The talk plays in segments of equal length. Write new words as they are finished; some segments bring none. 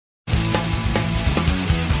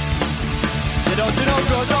You know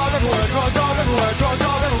drugs are everywhere, drugs are everywhere, drugs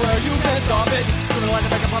are everywhere. You can't stop it. Criminalize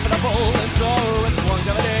and make a profit of full and so it's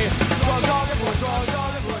longevity. Drugs are everywhere, drugs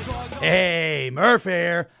are everywhere, drugs are everywhere. Hey, Murph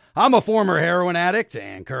here. I'm a former heroin addict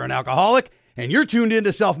and current alcoholic, and you're tuned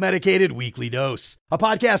into Self-Medicated Weekly Dose, a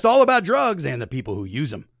podcast all about drugs and the people who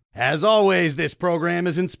use them. As always, this program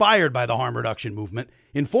is inspired by the harm reduction movement,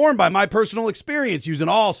 informed by my personal experience using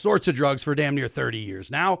all sorts of drugs for damn near 30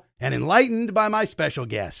 years now, and enlightened by my special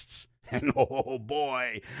guests. And oh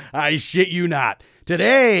boy, I shit you not.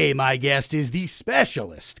 Today, my guest is the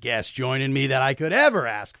specialist guest joining me that I could ever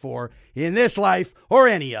ask for in this life or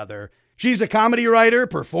any other. She's a comedy writer,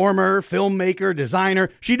 performer, filmmaker, designer.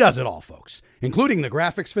 She does it all, folks, including the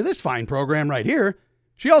graphics for this fine program right here.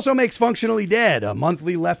 She also makes Functionally Dead, a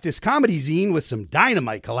monthly leftist comedy zine with some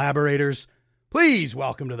dynamite collaborators. Please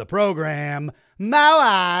welcome to the program,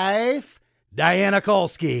 my wife, Diana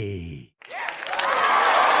Kolsky.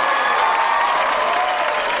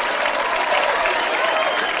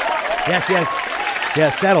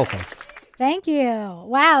 Yes, settle, folks. Thank you.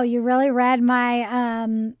 Wow, you really read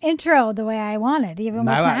my intro the way I wanted, even with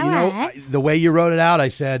my the way you wrote it out, I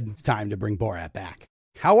said it's time to bring Borat back.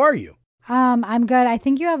 How are you? I'm good. I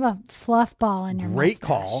think you have a fluff ball in your Great mustache.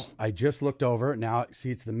 call. I just looked over. Now, see,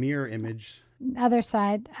 it's the mirror image. Other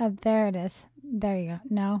side. There it is. There you go.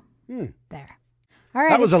 No. There. All right.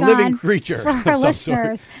 That was a it's living gone creature for of our some sort.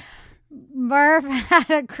 listeners. Murph had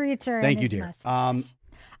a creature. Thank in you, his dear. mustache.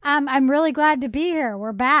 I'm really glad to be here.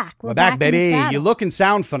 We're back. We're back, in the baby. saddle. You look and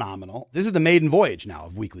sound phenomenal. This is the maiden voyage now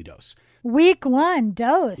of Weekly Dose. Week 1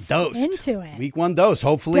 dose. Dosed. Into it. Week 1 dose.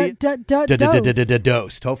 Hopefully, Dosed.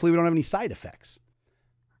 dosed. Hopefully, we don't have any side effects.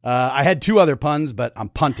 I had 2 other puns, but I'm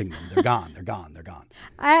punting them. They're gone. They're gone. They're gone.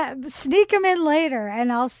 Sneak them in later,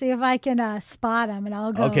 and I'll see if I can spot them, and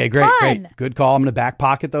I'll go. Okay, great, Fun. great. Good call. I'm going to back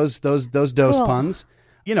pocket those dose Cool. puns.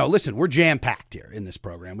 You know, listen, we're jam-packed here in this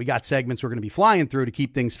program. We got segments we're going to be flying through to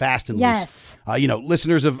keep things fast and Yes. loose.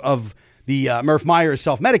 Listeners of the Murph Myers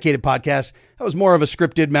Self-Medicated podcast, that was more of a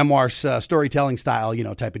scripted memoir storytelling style,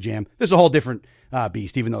 type of jam. This is a whole different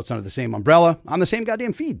beast, even though it's under the same umbrella, on the same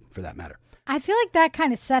goddamn feed, for that matter. I feel like that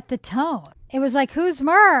kind of set the tone. It was like, who's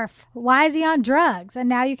Murph? Why is he on drugs? And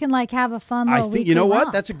now you can have a fun little I think, you know weekly what?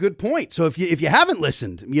 romp. That's a good point. So if you haven't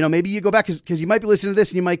listened, maybe you go back because you might be listening to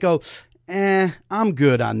this and you might go, I'm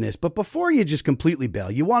good on this. But before you just completely bail,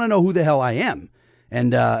 you want to know who the hell I am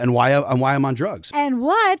and why I'm on drugs. And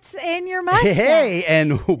what's in your mustache? Hey,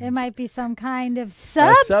 and It might be some kind of a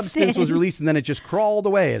substance. substance was released and then it just crawled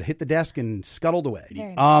away. It hit the desk and scuttled away.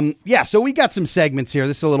 Very nice. So we got some segments here.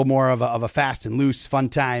 This is a little more of a fast and loose, fun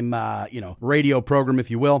time, radio program, if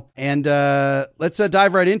you will. And let's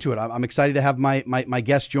dive right into it. I'm excited to have my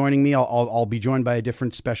guest joining me. I'll be joined by a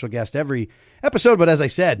different special guest every episode, but as I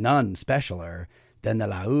said, none specialer than the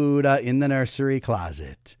Lauda in the nursery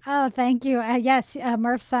closet. Oh, thank you. Yes,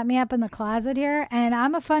 Murph set me up in the closet here, and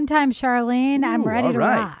I'm a fun time, Charlene. I'm ready all to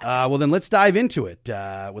right. rock. Well, then let's dive into it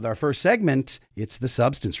with our first segment. It's the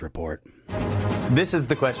Substance Report. This is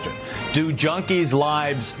the question. Do junkies'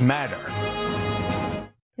 lives matter?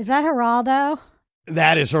 Is that Geraldo?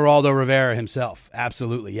 That is Geraldo Rivera himself.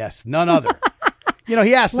 Absolutely, yes. None other. He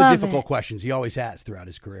asks the Love difficult it. questions. He always has throughout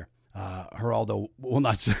his career. Geraldo will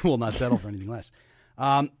not settle for anything less.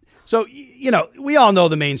 So, we all know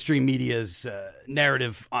the mainstream media's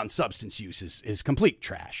narrative on substance use is complete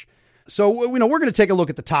trash. So, we're going to take a look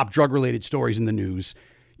at the top drug-related stories in the news,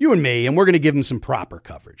 you and me, and we're going to give them some proper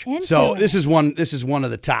coverage. So, this is one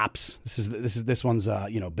of the tops. This one's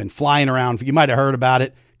been flying around. You might have heard about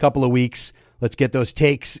it a couple of weeks. Let's get those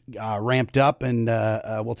takes ramped up, and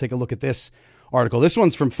we'll take a look at this article. This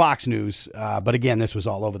one's from Fox News, but again, this was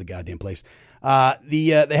all over the goddamn place.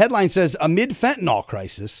 The headline says, amid fentanyl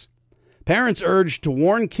crisis, parents urged to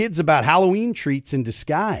warn kids about Halloween treats in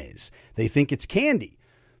disguise. They think it's candy.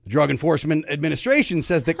 The Drug Enforcement Administration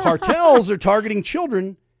says that cartels are targeting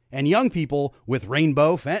children and young people with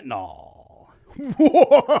rainbow fentanyl.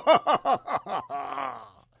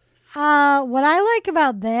 What I like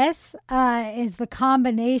about this is the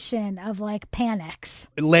combination of panics.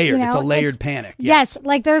 Layered. It's a layered panic. Yes.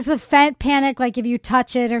 There's the fent panic. If you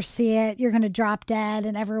touch it or see it, you're going to drop dead,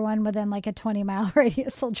 and everyone within a 20-mile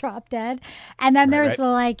radius will drop dead. And then there's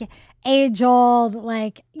the age old,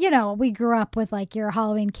 we grew up with your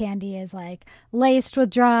Halloween candy is laced with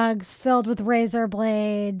drugs, filled with razor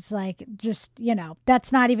blades,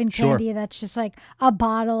 that's not even candy. Sure. That's just a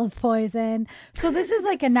bottle of poison. So this is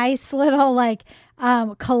a nice little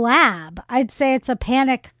collab. I'd say it's a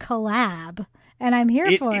panic collab, and I'm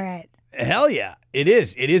here for it. Hell yeah. It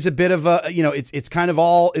is. It is a bit of a, it's kind of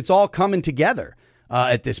all coming together.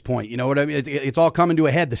 at this point. You know what I mean? It's all coming to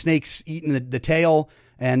a head. The snake's eating the tail,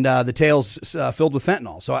 and the tail's filled with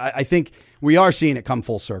fentanyl. So I think we are seeing it come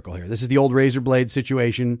full circle here. This is the old razor blade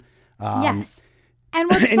situation. Yes. And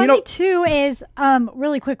what's funny too is,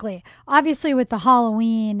 really quickly, obviously with the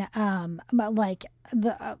Halloween, like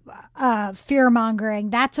the fear mongering,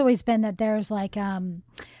 that's always been that there's like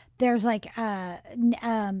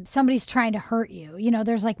somebody's trying to hurt you. You know,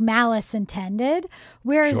 there's like malice intended.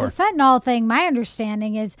 Whereas the fentanyl thing, my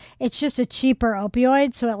understanding is it's just a cheaper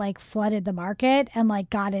opioid, so it like flooded the market and like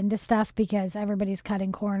got into stuff because everybody's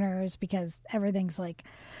cutting corners because everything's like,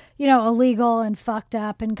 you know, illegal and fucked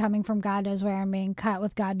up and coming from God knows where and being cut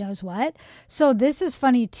with God knows what. So this is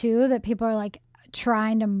funny too, that people are like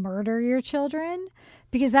trying to murder your children,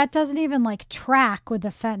 because that doesn't even like track with the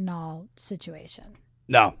fentanyl situation.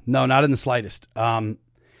 No, not in the slightest.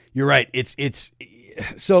 You're right. It's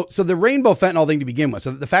so the rainbow fentanyl thing to begin with.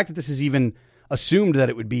 So the fact that this is even assumed that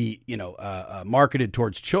it would be, you know, marketed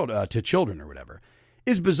towards to children or whatever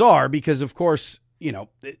is bizarre, because of course, you know,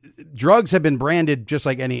 drugs have been branded just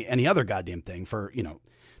like any other goddamn thing for, you know,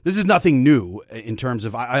 this is nothing new in terms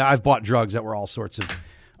of, I've bought drugs that were all sorts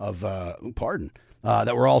of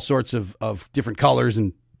that were all sorts of different colors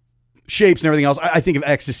and shapes and everything else. I think of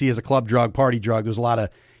ecstasy as a club drug, party drug. There's a lot of,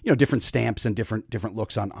 you know, different stamps and different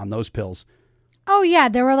looks on those pills. Oh yeah,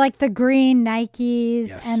 there were like the green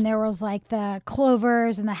Nikes, and there was like the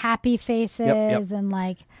clovers and the happy faces and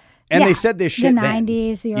like. And they said this shit the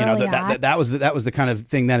 90s, then, the early that was the kind of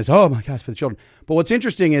thing that is, oh my God, for the children. But what's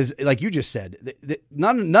interesting is, like you just said,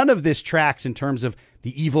 none of this tracks in terms of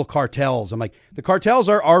the evil cartels. I'm like, the cartels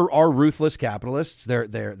are ruthless capitalists.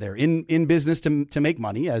 They're in business to make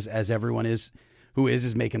money, as everyone is who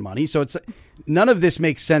is making money. So it's none of this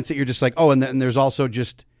makes sense that you're just like, oh, and then there's also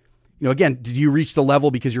just, you know, again, did you reach the level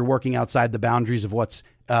because you're working outside the boundaries of what's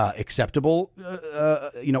acceptable,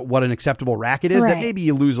 you know, what an acceptable racket is, that maybe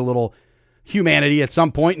you lose a little humanity at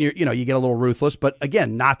some point and you get a little ruthless, but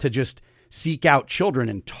again, not to just seek out children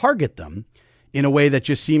and target them in a way that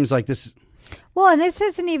just seems like this. Well, and this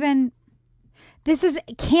is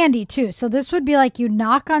candy too. So this would be like you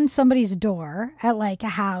knock on somebody's door at like a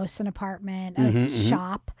house, an apartment, a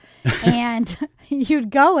shop, and you'd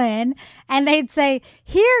go in and they'd say,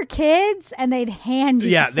 "Here, kids," and they'd hand you.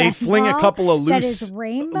 Yeah, they fling a couple of loose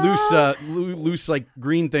like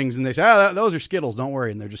green things, and they say, "Oh, those are Skittles. Don't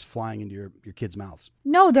worry," and they're just flying into your kids' mouths.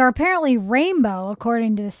 No, they're apparently rainbow,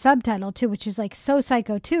 according to the subtitle too, which is like so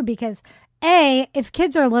psycho too, because if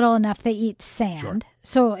kids are little enough, they eat sand.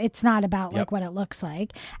 So it's not about like what it looks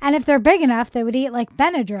like. And if they're big enough, they would eat like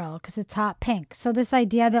Benadryl because it's hot pink. So this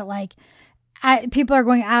idea that like people are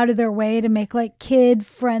going out of their way to make like kid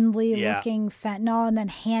friendly looking fentanyl and then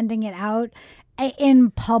handing it out in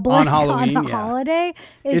public on Halloween, on a holiday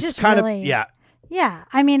is it's just kind really, of, yeah.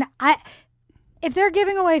 I mean, if they're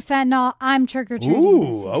giving away fentanyl, I'm trick-or-treating.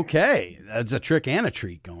 Ooh, okay. That's a trick and a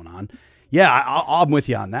treat going on. Yeah, I'm with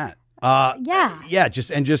you on that.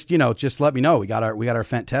 Just let me know. We got our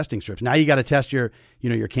fent testing strips. Now you got to test your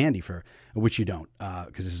candy for, which you don't,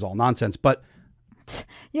 because this is all nonsense. But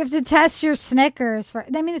you have to test your Snickers for.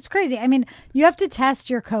 I mean, it's crazy. I mean, you have to test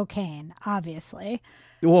your cocaine, obviously.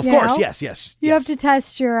 Well, of course, yes. You have to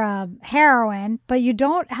test your heroin, but you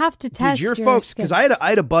don't have to test. Did your folks? Because I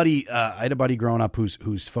had a buddy growing up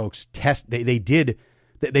whose folks test.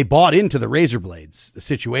 They bought into the razor blades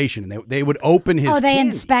situation, and they would open his. They candy.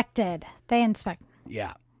 inspected.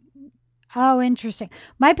 Yeah. Oh, interesting.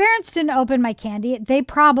 My parents didn't open my candy. They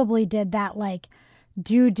probably did that like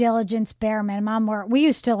due diligence bare minimum, where we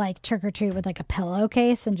used to like trick or treat with like a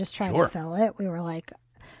pillowcase and just try to fill it. We were like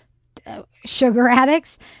sugar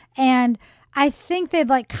addicts, and I think they'd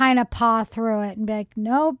like kind of paw through it and be like,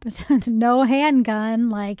 nope, no handgun,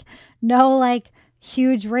 like no like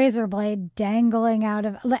huge razor blade dangling out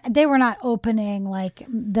of. They were not opening like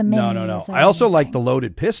the minis. No. I also like the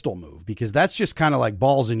loaded pistol move, because that's just kind of like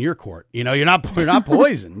balls in your court. You know, you're not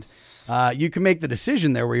poisoned. You can make the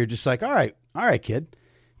decision there where you're just like, all right, kid.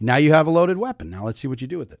 Now you have a loaded weapon. Now let's see what you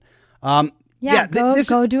do with it.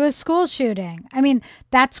 Go do a school shooting. I mean,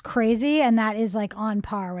 that's crazy, and that is like on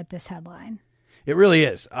par with this headline. It really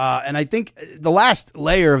is. And I think the last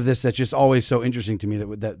layer of this that's just always so interesting to me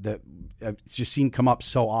that I've just seen come up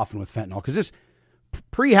so often with fentanyl, because this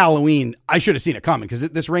pre-Halloween, I should have seen it coming, because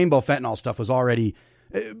this rainbow fentanyl stuff was already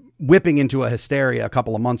whipping into a hysteria a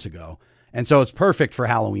couple of months ago. And so it's perfect for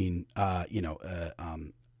Halloween,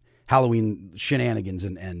 Halloween shenanigans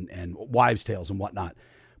and wives' tales and whatnot.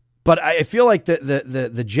 But I feel like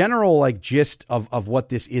the general like gist of what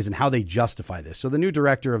this is and how they justify this. So the new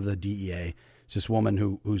director of the DEA It's this woman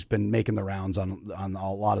who's been making the rounds on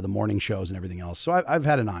a lot of the morning shows and everything else. So I've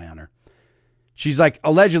had an eye on her. She's like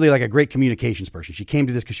allegedly like a great communications person. She came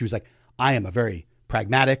to this because she was like, I am a very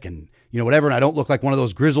pragmatic and, whatever. And I don't look like one of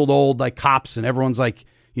those grizzled old like cops. And everyone's like,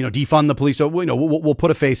 defund the police. So, we'll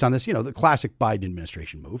put a face on this, the classic Biden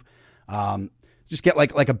administration move. Just get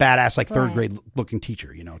like a badass, like third grade looking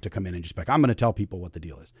teacher, to come in and just be like, I'm going to tell people what the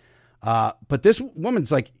deal is. But this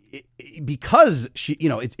woman's like, because she,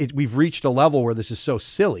 we've reached a level where this is so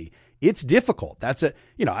silly. It's difficult. That's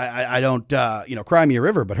I don't, cry me a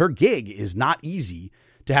river, but her gig is not easy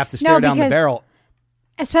to have to stare down the barrel.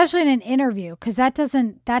 Especially in an interview, because that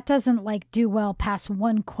doesn't like do well past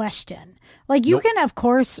one question. Like you can, of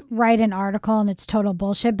course, write an article and it's total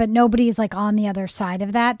bullshit, but nobody's like on the other side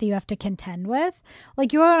of that you have to contend with.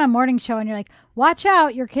 Like you're on a morning show and you're like, watch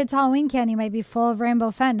out, your kid's Halloween candy might be full of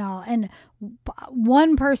rainbow fentanyl. And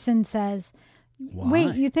one person says,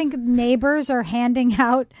 wait, you think neighbors are handing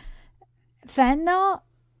out fentanyl?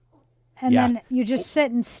 And then you just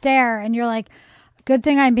sit and stare and you're like, good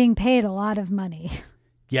thing I'm being paid a lot of money.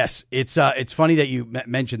 Yes, it's funny that you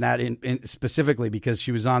mentioned that in specifically because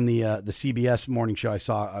she was on the CBS morning show.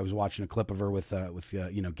 I was watching a clip of her with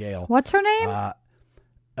Gail. What's her name?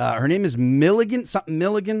 Her name is Milligan. Something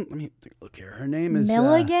Milligan. Let me look here. Her name is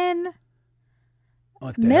Milligan.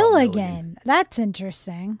 Milligan. That's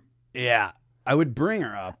interesting. Yeah, I would bring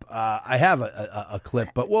her up. I have a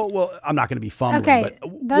clip, but I'm not going to be fumbling. Okay, but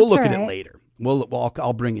we'll look at it later.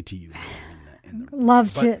 I'll bring it to you.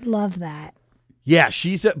 Love that. Yeah,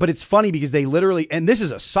 but it's funny because they literally, and this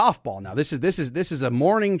is a softball now. This is a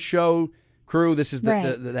morning show crew. This is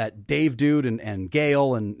that Dave dude and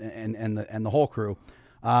Gail and the whole crew,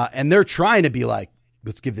 and they're trying to be like,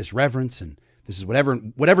 let's give this reverence and this is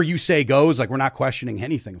whatever you say goes. Like we're not questioning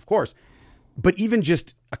anything, of course. But even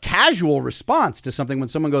just a casual response to something when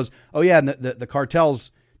someone goes, oh yeah, and the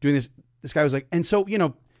cartel's doing this. This guy was like, and so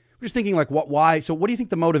we're just thinking like, why? So what do you think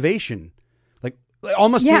the motivation?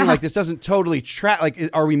 Almost being like this doesn't totally track. Like,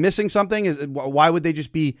 are we missing something? Why would they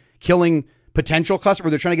just be killing potential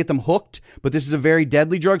customers? They're trying to get them hooked, but this is a very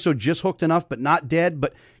deadly drug, so just hooked enough, but not dead.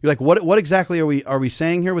 But you're like, what exactly are we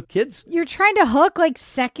saying here with kids? You're trying to hook like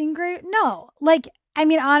second grade? No, like I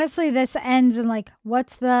mean, honestly, this ends in like,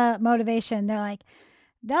 what's the motivation? They're like,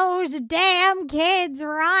 those damn kids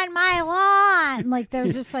were on my lawn. Like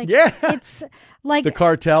there's just like, it's like the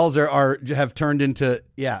cartels have turned into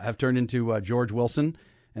George Wilson,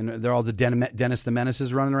 and they're all the Dennis the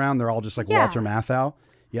Menaces running around. They're all just like Walter Matthau.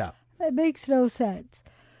 Yeah, it makes no sense.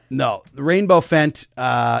 No, the rainbow fent. You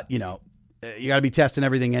got to be testing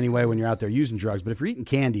everything anyway when you're out there using drugs. But if you're eating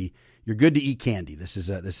candy, you're good to eat candy. This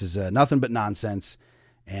is nothing but nonsense.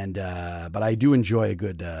 And but I do enjoy a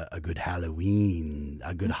good Halloween,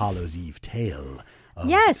 a good Hallows Eve tale.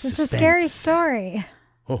 Yes, suspense. It's a scary story.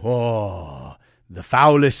 Oh, the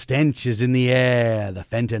foulest stench is in the air. The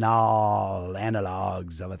fentanyl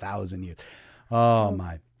analogs of 1,000 years. Oh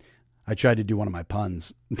my! I tried to do one of my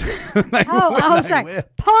puns. Sorry,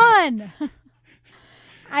 pun.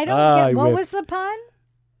 I don't get what was the pun.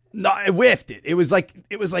 No, I whiffed it. It was like,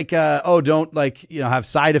 don't have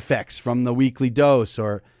side effects from the weekly dose,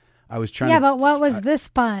 or I was trying. Yeah, but what was this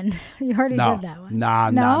pun? You already did that one.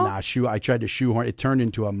 Nah. I tried to shoehorn. It turned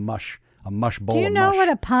into a mush bowl. Do you know what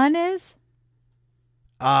a pun is?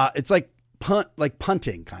 It's like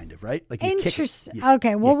punting, kind of, right? Like interesting.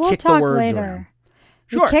 Okay, well, we'll talk later.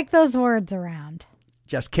 Sure. You kick those words around.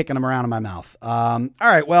 Just kicking them around in my mouth. All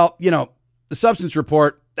right. Well, the substance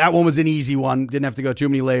report. That one was an easy one. Didn't have to go too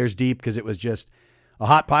many layers deep because it was just a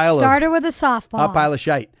hot pile Started with a softball. Hot pile of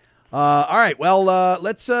shite. All right. Well,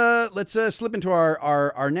 let's slip into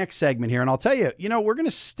our next segment here, and I'll tell you, we're going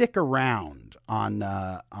to stick around on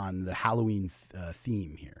the Halloween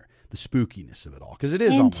theme here, the spookiness of it all, because it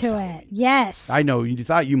is almost Halloween. Yes. I know you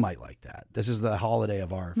thought you might like that. This is the holiday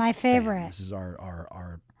of my favorite. This is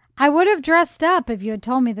our. I would have dressed up if you had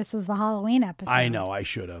told me this was the Halloween episode. I know I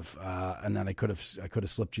should have, and then I could have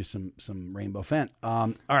slipped you some rainbow fent.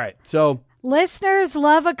 All right, so listeners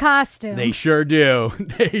love a costume. They sure do.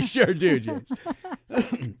 They sure do, James.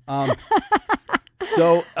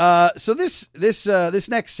 So this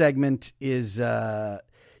next segment is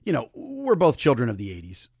we're both children of the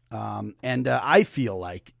 80s. And I feel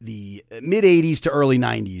like the mid 80s to early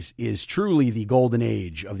 90s is truly the golden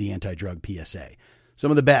age of the anti-drug PSA. Some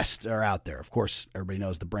of the best are out there. Of course, everybody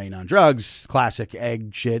knows the Brain on Drugs, classic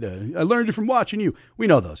egg shit. I learned it from watching you. We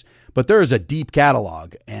know those. But there is a deep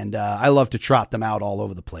catalog, and I love to trot them out all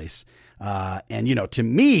over the place. And, to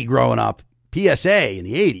me, growing up, PSA in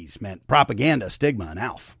the 80s meant propaganda, stigma, and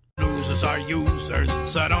ALF. Losers are users,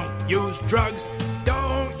 so don't use drugs.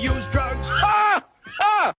 Don't use drugs. Ah!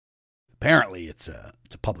 apparently it's a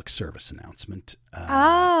public service announcement.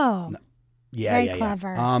 Oh. Yeah, Very yeah,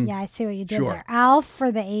 clever. yeah. I see what you did sure. there. ALF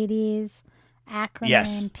for the 80s, acronym,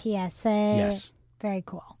 Yes. PSA. Yes. Very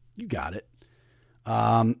cool. You got it.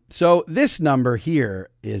 So this number here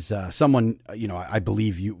is someone, I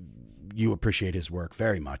believe you appreciate his work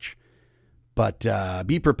very much, but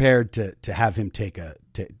be prepared to have him to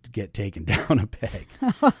get taken down a peg.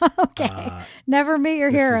 Okay. Never meet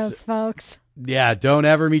your heroes, folks. Yeah, don't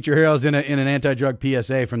ever meet your heroes in an anti-drug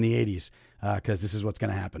PSA from the 80s, because this is what's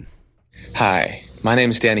going to happen. Hi, my name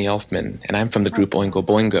is Danny Elfman, and I'm from the group Oingo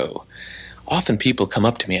Boingo. Often people come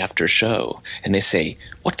up to me after a show, and they say,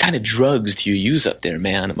 "What kind of drugs do you use up there,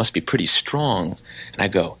 man? It must be pretty strong." And I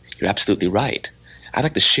go, "You're absolutely right. I'd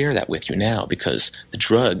like to share that with you now because the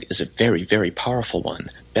drug is a very, very powerful one.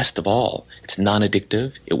 Best of all, it's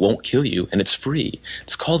non-addictive, it won't kill you, and it's free.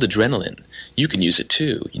 It's called adrenaline. You can use it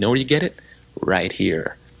too. You know where you get it? Right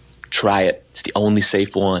here. Try it. It's the only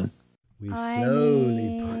safe one." We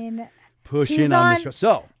slowly push he's in on this.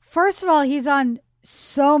 So first of all, he's on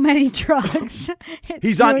so many drugs.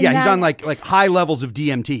 he's on like high levels of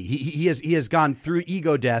DMT. He has gone through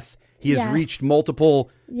ego death. He has reached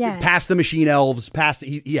multiple past the machine elves,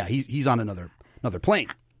 he's on another plane.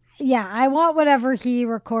 Yeah, I want whatever he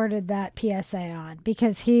recorded that PSA on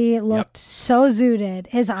because he looked so zooted.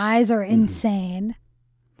 His eyes are insane.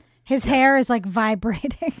 His hair is like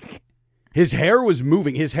vibrating. His hair was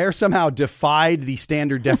moving. His hair somehow defied the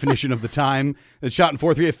standard definition of the time. It shot in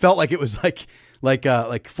 4:3. It felt like it was like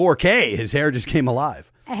 4K. His hair just came alive.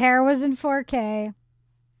 Hair was in 4K.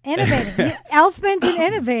 Innovating. Elfman's an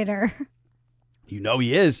innovator. He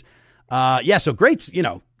is. So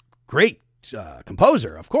great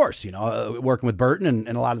composer, of course, working with Burton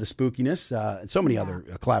and a lot of the spookiness and so many other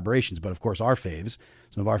collaborations. But of course, some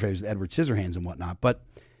of our faves, Edward Scissorhands and whatnot. But,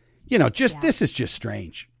 this is just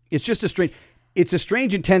strange. It's just it's a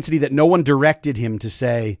strange intensity that no one directed him to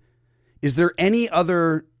say, is there any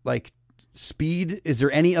other speed? Is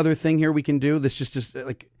there any other thing here we can do? This just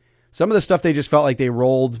like some of the stuff they just felt like they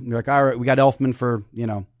rolled. You're like, all right, we got Elfman for,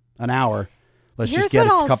 an hour. Let's just get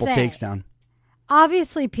a couple takes down.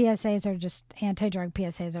 Obviously, anti-drug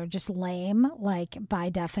PSAs are just lame, by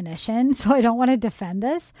definition. So I don't want to defend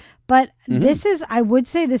this, but I would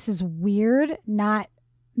say this is weird, not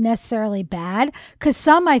necessarily bad, because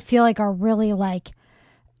some I feel like are really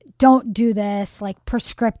don't do this,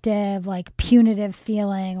 prescriptive, punitive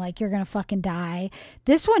feeling, you're gonna fucking die.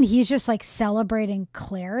 This one, he's just celebrating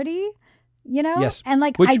clarity, Yes. and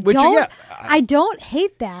I don't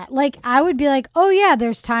hate that. I would be like, oh yeah,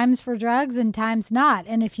 there's times for drugs and times not,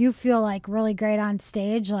 and if you feel really great on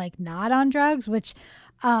stage, not on drugs, which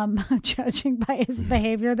judging by his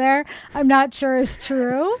behavior there, I'm not sure is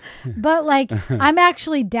true. But I'm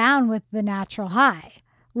actually down with the natural high,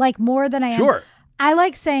 more than I am. Sure. I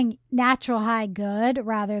like saying natural high good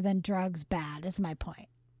rather than drugs bad is my point.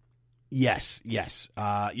 Yes.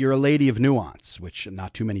 You're a lady of nuance, which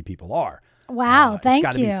not too many people are. Wow, thank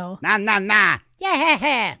you. Nah.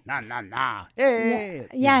 Yeah. Nah. Hey.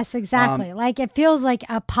 Yes, exactly. It feels like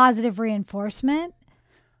a positive reinforcement.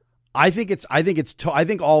 I think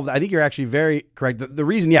you're actually very correct. The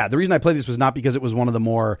reason I played this was not because it was one of the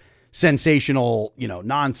more sensational,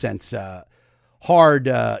 nonsense, hard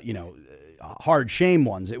shame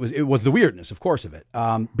ones. It was the weirdness, of course, of it.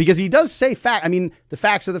 Because he does say fact. I mean, the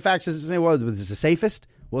facts of the facts is was the safest.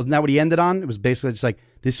 Wasn't that what he ended on? It was basically just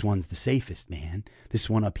this one's the safest, man. This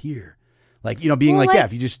one up here, if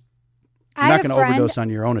you just you're not going to overdose on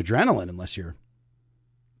your own adrenaline unless you're.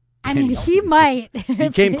 I mean, he might.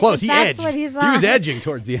 He came close. He edged. He was edging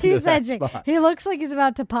towards the end of that spot. He looks like he's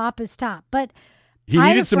about to pop his top, but he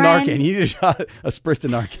needed some Narcan. He needed a spritz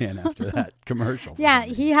of Narcan after that commercial. Yeah,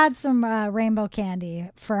 he had some rainbow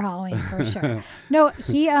candy for Halloween for sure. No,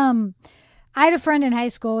 I had a friend in high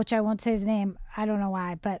school, which I won't say his name. I don't know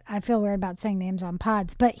why, but I feel weird about saying names on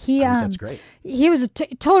pods. But that's great. He was a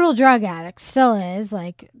total drug addict, still is,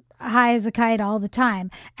 high as a kite all the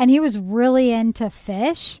time, and he was really into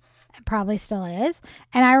Fish. Probably still is.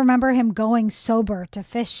 And I remember him going sober to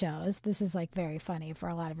Fish shows. This is very funny for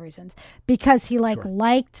a lot of reasons because he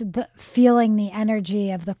liked the feeling the energy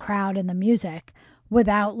of the crowd and the music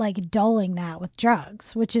without dulling that with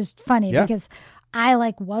drugs, which is funny because I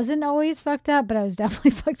wasn't always fucked up, but I was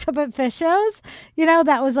definitely fucked up at Fish shows.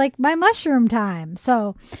 That was my mushroom time.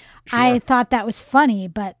 So I thought that was funny,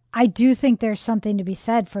 but I do think there's something to be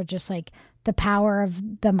said for just the power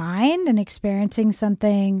of the mind and experiencing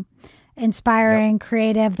something inspiring,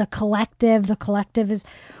 creative, the collective. The collective is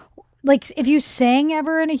if you sing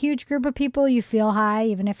ever in a huge group of people, you feel high,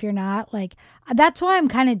 even if you're not. That's why I'm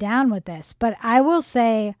kind of down with this. But I will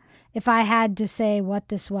say if I had to say what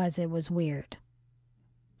this was, it was weird.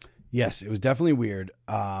 Yes, it was definitely weird.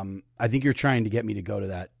 I think you're trying to get me to go to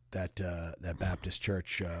that Baptist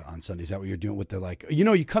church on Sunday. Is that what you're doing with the, like,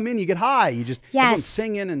 you come in, you get high, you just everyone's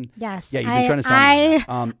singing and yes, yeah, you've been trying to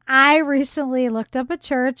sell me. I recently looked up a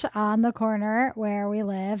church on the corner where we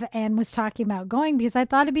live and was talking about going because I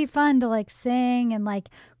thought it'd be fun to like sing and like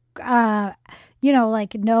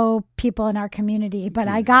like know people in our community. But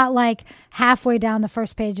I got like halfway down the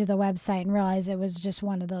first page of the website and realized it was just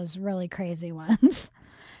one of those really crazy ones.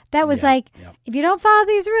 That was if you don't follow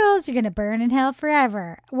these rules, you're going to burn in hell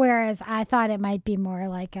forever. Whereas I thought it might be more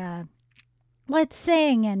like let's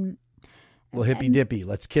sing and well, hippy dippy,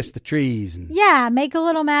 let's kiss the trees and make a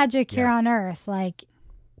little magic here on earth, like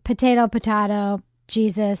potato,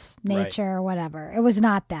 Jesus, nature, whatever. It was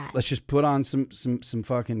not that. Let's just put on some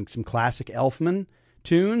classic Elfman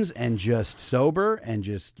tunes and just sober and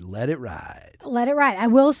just let it ride. Let it ride. I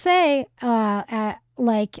will say,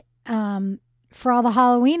 for all the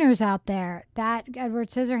Halloweeners out there, that Edward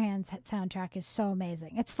Scissorhands soundtrack is so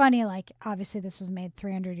amazing. It's funny, like, obviously this was made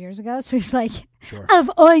 300 years ago, so he's like, of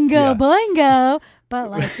Oingo Boingo. But,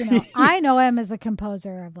 like, I know him as a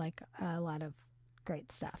composer of, like, a lot of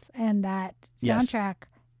great stuff. And that soundtrack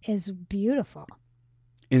is beautiful.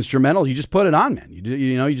 Instrumental, you just put it on, man. You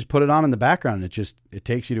just put it on in the background, and it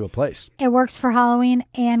takes you to a place. It works for Halloween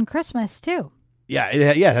and Christmas, too. Yeah,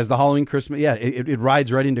 it has the Halloween Christmas. Yeah, it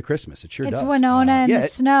rides right into Christmas. It sure does. It's Winona in the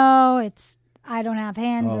snow. It's I don't have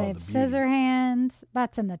hands. I have scissor hands.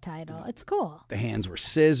 That's in the title. It's cool. The hands were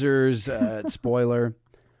scissors. Spoiler.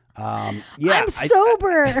 I'm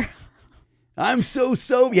sober. I'm so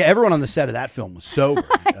sober. Yeah, everyone on the set of that film was sober.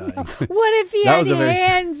 What if he had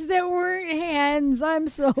hands that weren't hands? I'm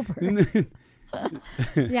sober.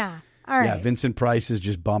 Yeah. All right. Yeah, Vincent Price is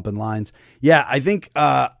just bumping lines. Yeah, I think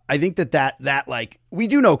that like we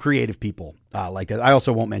do know creative people like that. I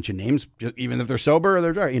also won't mention names, even if they're sober or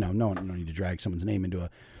they're drunk. No need to drag someone's name into a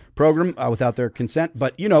program without their consent.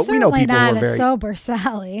 But we know people who are very sober.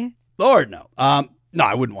 Sally, Lord no, no,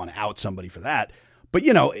 I wouldn't want to out somebody for that. But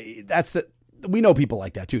we know people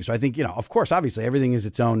like that too. So I think of course, obviously, everything is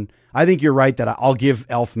its own. I think you're right that I'll give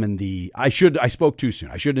Elfman I spoke too soon.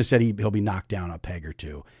 I shouldn't have said he'll be knocked down a peg or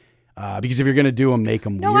two. Because if you're going to do them, make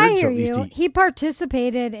them weird. I hear so at least he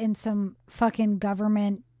participated in some fucking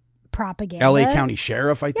government propaganda. L.A. County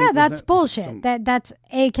Sheriff, I think. Yeah, that's bullshit. That's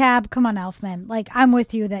ACAB. Come on, Elfman. Like, I'm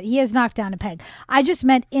with you that he has knocked down a peg. I just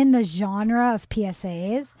meant in the genre of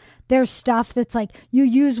PSAs, there's stuff that's like, you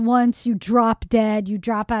use once, you drop dead, you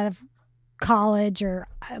drop out of college or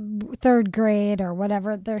third grade or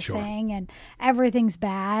whatever they're saying, and everything's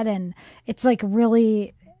bad, and it's like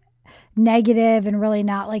really negative and really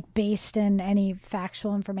not like based in any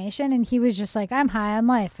factual information. And he was just like, I'm high on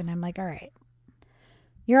life. And I'm like, all right,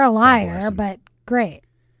 you're a liar, but great.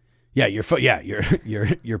 Yeah,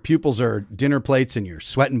 your pupils are dinner plates and you're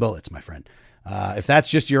sweating bullets, my friend. If that's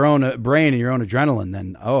just your own brain and your own adrenaline,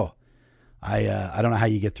 then I don't know how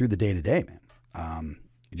you get through the day to day, man.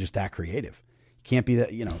 You're just that creative. You can't be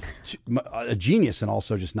that a genius and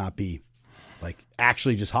also just not be like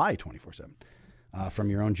actually just high 24/7. From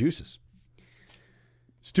your own juices.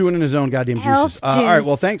 Stewing in his own goddamn juices. All right,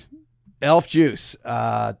 well, thanks. Elf Juice.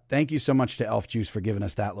 Thank you so much to Elf Juice for giving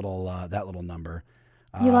us that little number.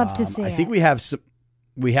 You love to see I think we have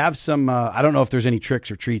some, I don't know if there's any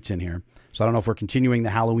tricks or treats in here. So I don't know if we're continuing the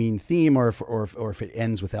Halloween theme or if it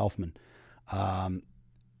ends with Elfman.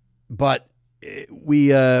 But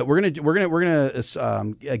we're gonna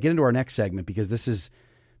get into our next segment because this is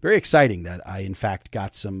very exciting that I, in fact,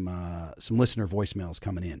 got some listener voicemails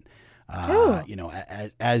coming in.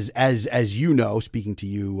 As you know, speaking to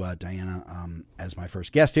you, Diana, as my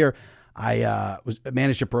first guest here, I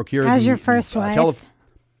managed to procure as your first wife,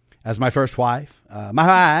 as my first wife, my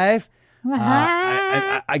wife.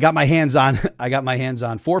 I got my hands on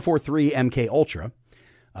 443 MK Ultra,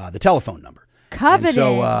 the telephone number.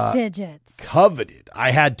 Coveted digits. Coveted.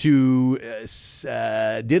 I had to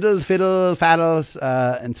diddle, fiddle, faddle,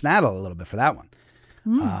 and snaddle a little bit for that one.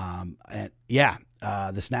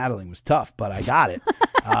 The snaddling was tough, but I got it.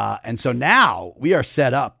 And so now we are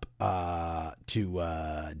set up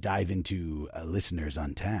to dive into Listeners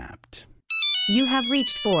Untapped. You have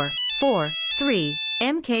reached 443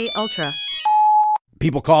 MK Ultra.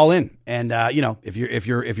 People call in, and if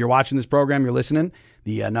you're watching this program, you're listening.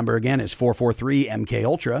 The number again is 443 MK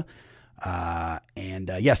Ultra.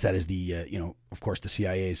 Yes, that is the, of course, the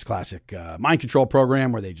CIA's classic mind control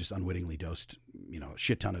program where they just unwittingly dosed, a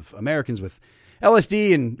shit ton of Americans with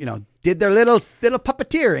LSD and, did their little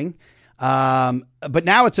puppeteering. But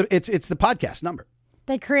now it's the podcast number.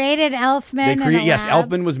 They created Elfman. Yes,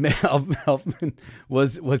 Elfman was Elfman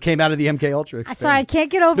was came out of the MK Ultra experiment. So I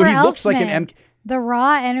can't get over he Elfman. looks like an the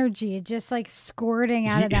raw energy just like squirting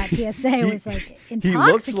out of that PSA was like intoxicating. He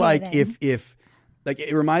looks like if like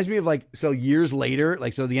it reminds me of like so years later,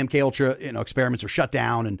 like so the MK Ultra experiments are shut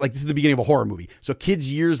down and like this is the beginning of a horror movie. So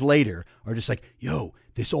kids years later are just like, yo,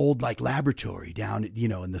 this old like laboratory down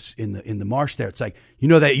in the marsh there. It's like,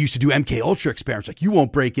 that used to do MK Ultra experiments. Like you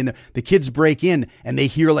won't break in there. The kids break in and they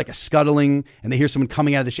hear like a scuttling and they hear someone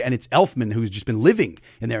coming out of the and it's Elfman who's just been living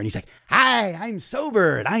in there and he's like, hi, I'm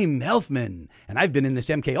sober and I'm Elfman and I've been in this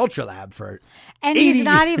MK Ultra lab for and 80 he's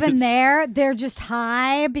not years. even there. They're just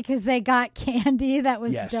high because they got candy that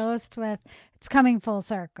was dosed with. It's coming full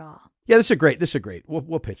circle. Yeah, this is great.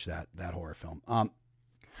 We'll pitch that horror film.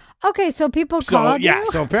 Okay, so people called you?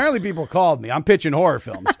 So apparently people called me. I'm pitching horror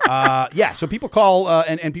films. So people call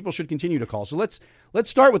and people should continue to call. So let's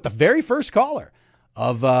start with the very first caller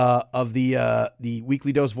of the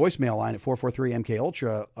Weekly Dose voicemail line at 443 MK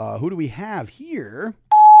Ultra. Who do we have here?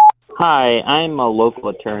 Hi, I'm a local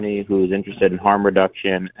attorney who's interested in harm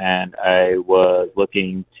reduction, and I was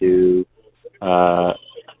looking to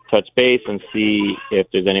touch base and see if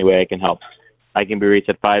there's any way I can help. I can be reached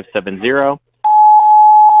at 570.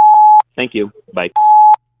 Thank you. Bye.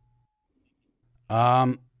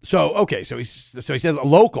 So he says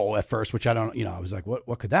local at first, which I don't, I was like,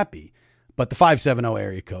 what could that be? But the 570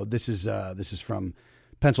 area code. This is from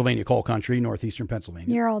Pennsylvania coal country, northeastern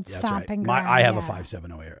Pennsylvania. Your old stomping ground. I have a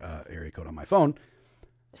 570 area code on my phone.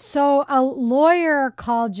 So a lawyer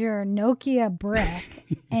called your Nokia brick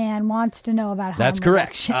and wants to know about harm That's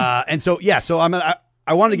correct. reduction. So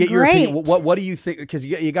I wanted to get your opinion. What do you think? Because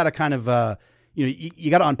you got to kind of. You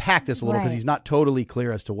got to unpack this a little because he's not totally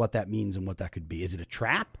clear as to what that means and what that could be. Is it a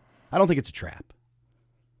trap? I don't think it's a trap.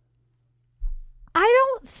 I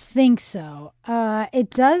don't think so. It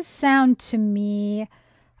does sound to me,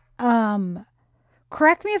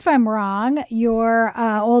 correct me if I'm wrong, your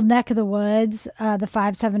old neck of the woods, the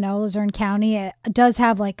 570 Luzerne County, it does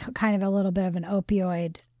have like kind of a little bit of an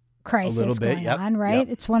opioid crisis going on, right?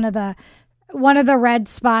 It's one of the red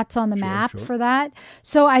spots on the map for that.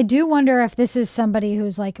 So I do wonder if this is somebody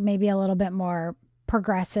who's like maybe a little bit more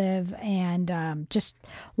progressive and just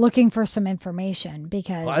looking for some information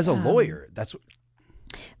because as a lawyer, that's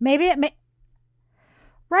maybe it may.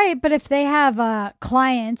 Right. But if they have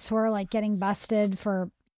clients who are like getting busted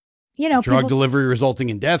for, drug delivery resulting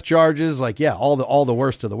in death charges, like, all the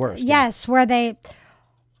worst of the worst. Yes.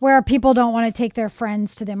 Where people don't want to take their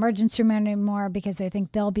friends to the emergency room anymore because they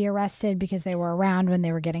think they'll be arrested because they were around when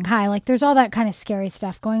they were getting high. Like there's all that kind of scary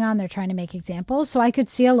stuff going on. They're trying to make examples. So I could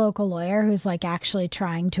see a local lawyer who's like actually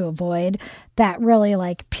trying to avoid that really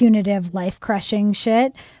like punitive life crushing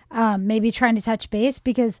shit. Maybe trying to touch base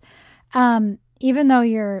because even though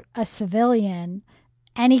you're a civilian,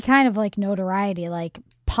 any kind of like notoriety, like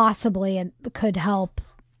possibly could help,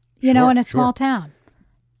 in a small town.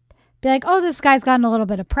 Be like, oh, this guy's gotten a little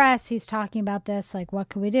bit of press. He's talking about this. Like, what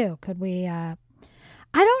could we do? Could we, I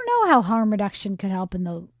don't know how harm reduction could help in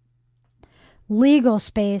the legal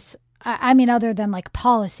space. I mean, other than like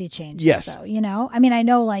policy changes. Yes. Though, I mean, I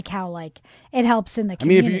know like how like it helps in the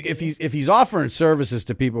community. I mean, if he's offering services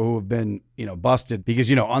to people who have been, busted because,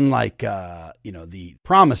 unlike, the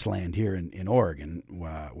promised land here in Oregon,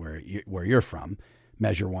 where you're from,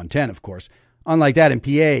 Measure 110, of course. Unlike that in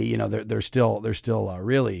PA, they're still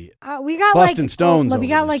really we got busting like stones. We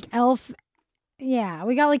got like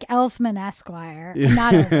we got like Elfman Esquire.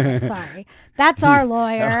 Not Elfman, sorry. That's our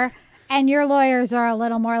lawyer, and your lawyers are a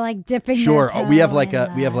little more like dipping. Sure, their toe we have like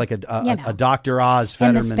a Dr. Oz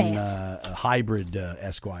Fetterman hybrid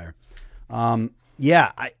Esquire. I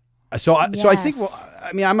think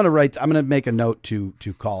I'm gonna make a note to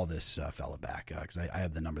call this fella back because I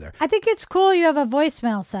have the number there. I think it's cool you have a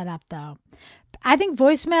voicemail set up though. I think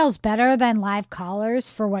voicemail is better than live callers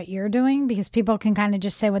for what you're doing because people can kind of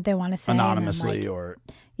just say what they want to say anonymously then, or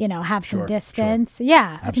have some distance. Sure.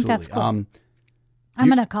 Yeah, absolutely. I think that's cool.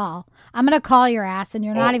 I'm gonna call your ass, and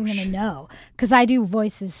you're not even gonna know because I do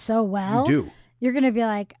voices so well. You do. You're gonna be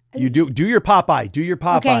like, you do your Popeye. Do your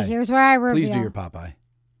Popeye. Okay, here's where I reveal. Please do your Popeye.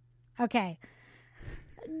 Okay.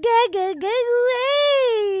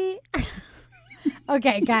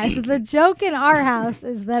 Okay, guys, the joke in our house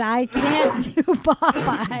is that I can't do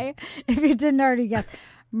Popeye. If you didn't already guess,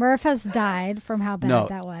 Murph has died from how bad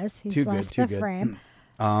that was. He's left the frame.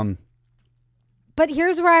 But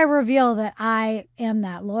here's where I reveal that I am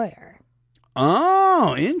that lawyer.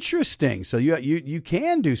 Oh, interesting. So you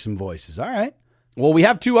can do some voices. All right. Well, we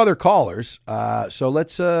have two other callers. So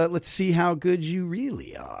let's see how good you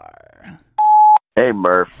really are. Hey,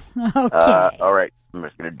 Murph. Okay. All right. I'm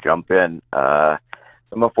just going to jump in.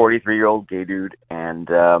 I'm a 43-year-old gay dude, and,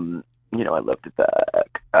 I love to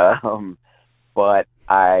fuck. But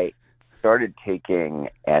I started taking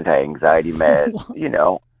anti-anxiety meds,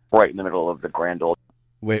 right in the middle of the grand old...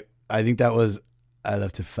 Wait, I think that was I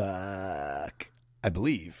love to fuck, I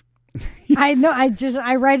believe. I know.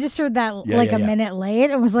 I registered that a minute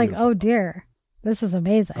late and was like, beautiful. Oh, dear. This is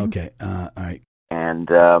amazing. Okay. All right. And,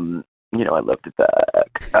 I love to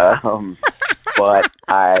fuck. But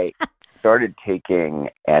I started taking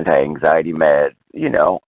anti-anxiety meds,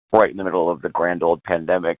 right in the middle of the grand old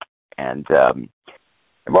pandemic. And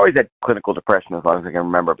I've always had clinical depression as long as I can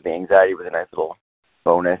remember, but the anxiety was a nice little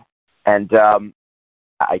bonus. And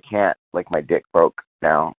I can't, my dick broke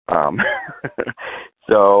now.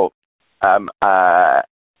 So I'm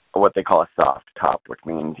what they call a soft top, which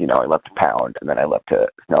means, I love to pound and then I love to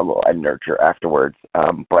snuggle and nurture afterwards.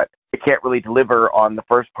 But I can't really deliver on the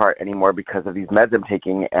first part anymore because of these meds I'm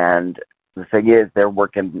taking. And the thing is, they're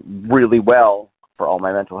working really well for all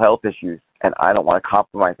my mental health issues. And I don't want to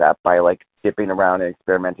compromise that by dipping around and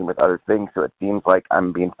experimenting with other things. So it seems like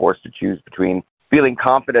I'm being forced to choose between feeling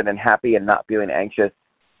confident and happy and not feeling anxious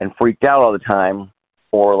and freaked out all the time,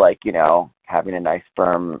 or having a nice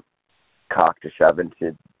firm cock to shove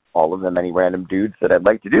into all of the many random dudes that I'd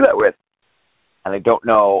like to do that with. And I don't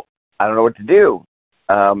know what to do.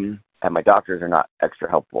 And my doctors are not extra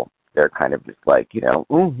helpful. They're kind of just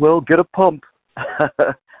well, get a pump.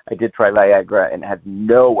 I did try Viagra and it had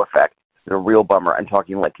no effect. It's a real bummer. I'm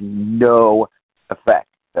talking no effect.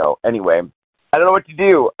 So anyway, I don't know what to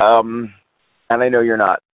do. And I know you're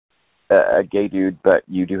not a gay dude, but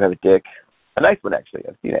you do have a dick. A nice one, actually.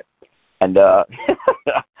 I've seen it. And so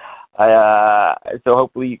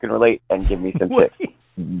hopefully you can relate and give me some tips.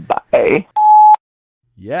 Bye.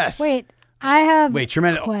 Yes. Wait, I have. Wait,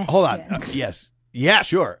 tremendous. Hold on. Yes. Yeah,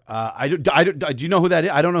 sure. Do you know who that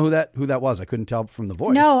is? I don't know who that was. I couldn't tell from the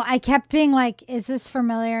voice. No, I kept being like, is this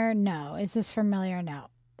familiar? No. Is this familiar? No.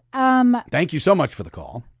 Thank you so much for the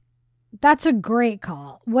call. That's a great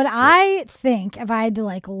call. What I think, if I had to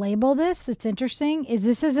label this, that's interesting, is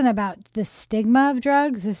this isn't about the stigma of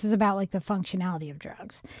drugs. This is about the functionality of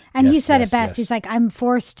drugs. And he said it best. He's like, I'm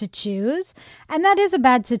forced to choose. And that is a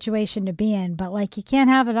bad situation to be in. But you can't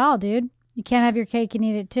have it all, dude. You can't have your cake and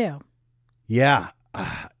eat it too. Yeah,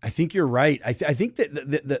 I think you're right. I think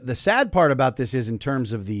that the sad part about this is in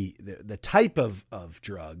terms of the type of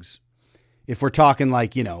drugs. If we're talking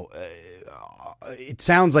it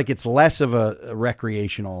sounds like it's less of a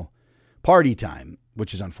recreational party time,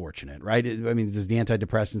 which is unfortunate, right? I mean, there's the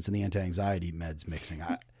antidepressants and the anti-anxiety meds mixing.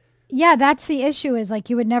 Yeah, that's the issue is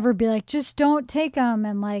you would never be just don't take them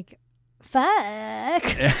and fuck.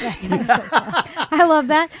 I love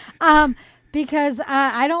that. Because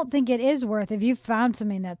I don't think it is worth, if you found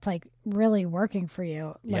something that's really working for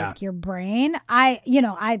you, your brain,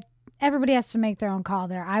 everybody has to make their own call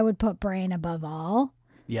there. I would put brain above all.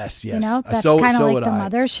 Yes, yes. That's kind of the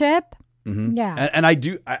mothership. Mm-hmm. Yeah. And I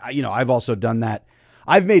do, I've also done that.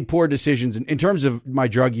 I've made poor decisions in terms of my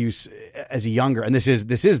drug use as a younger, and this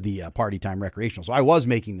is the party time recreational. So I was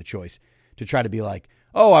making the choice to try to be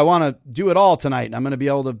oh, I want to do it all tonight. And I'm going to be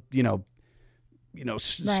able to,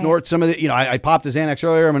 snort some of the, I popped this Xanax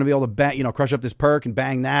earlier. I'm going to be able to bang, crush up this perk and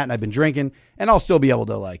bang that. And I've been drinking and I'll still be able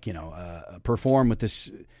to perform with this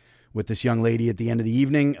young lady at the end of the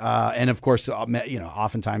evening. And of course,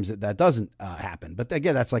 oftentimes that doesn't happen. But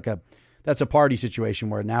again, that's a party situation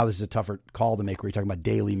where now this is a tougher call to make where you're talking about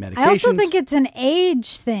daily medications. I also think it's an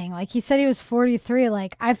age thing. He said he was 43.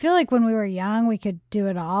 I feel when we were young, we could do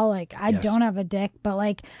it all. I don't have a dick, but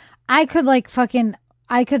I could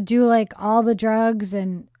I could do all the drugs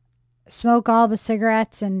and smoke all the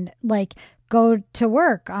cigarettes and go to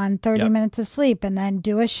work on 30 minutes of sleep and then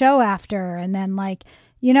do a show after. And then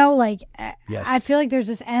yes. I feel there's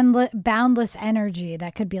this boundless energy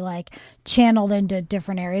that could be channeled into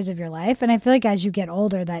different areas of your life. And I feel as you get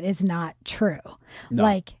older, that is not true.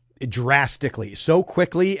 No. Drastically, so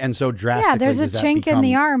quickly and so drastically. Yeah, there's a chink in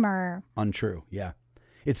the armor. Untrue. Yeah.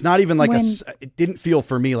 It's not even it didn't feel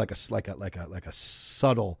for me like a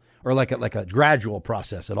subtle or like a gradual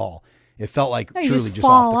process at all. It felt truly just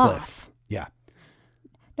off the cliff. Yeah.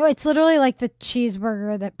 No, it's literally the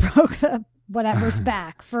cheeseburger that broke the whatever's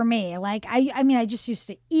back for me. I just used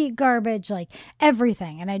to eat garbage,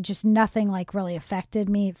 everything. And nothing really affected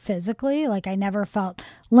me physically. I never felt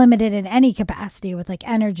limited in any capacity with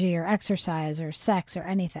energy or exercise or sex or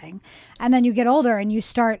anything. And then you get older and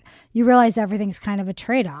you realize everything's kind of a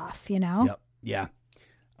trade-off, Yep. Yeah.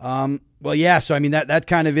 Well, yeah. So, that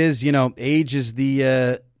kind of is, age is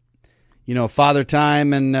the, father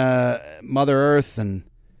time and, mother earth and,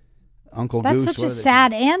 Uncle That's Goose. such what a are they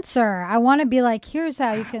sad answer. I want to be like, here's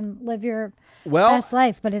how you can live your best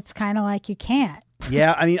life, but it's kind of like you can't.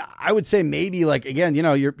 Yeah, I mean, I would say maybe like again, you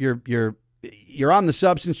know, you're on the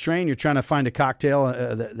substance train. You're trying to find a cocktail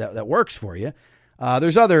that works for you.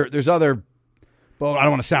 There's other. Well, I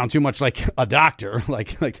don't want to sound too much like a doctor,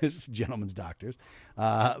 like this gentleman's doctors,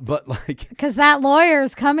 but like because that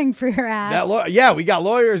lawyer's coming for your ass. Yeah, we got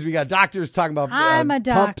lawyers, we got doctors talking about. I'm a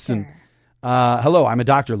doctor. Pumps and, hello, I'm a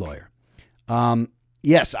doctor lawyer.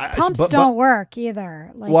 Yes, pumps don't work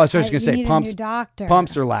either. Like, well, I was just gonna say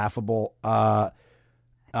pumps are laughable. I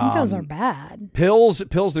think those are bad. Pills.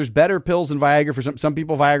 There's better pills than Viagra for some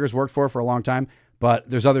people. Viagra's worked for a long time, but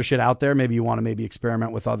there's other shit out there. Maybe you want to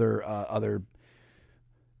experiment with other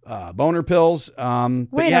boner pills.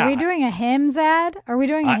 Wait, are we doing a Hims ad? Are we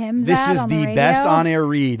doing a Hims this ad? This is on the radio? best on-air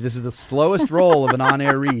read. This is the slowest roll of an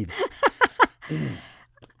on-air read.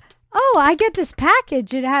 Oh, I get this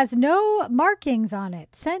package. It has no markings on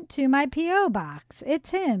it. Sent to my P.O. box.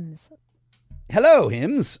 It's Hims. Hello,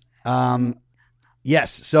 Hims.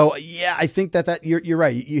 Yes. So yeah, I think that you're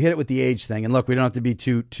right. You hit it with the age thing. And look, we don't have to be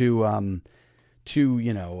too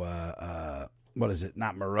you know, what is it?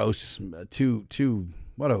 Not morose. Too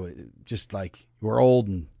what are we? Just like we're old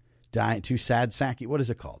and dying. Too sad sacky. What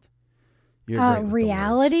is it called?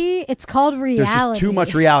 Reality. It's called reality. There's just too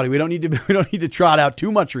much reality. We don't need to trot out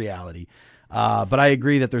too much reality. But I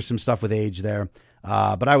agree that there's some stuff with age there.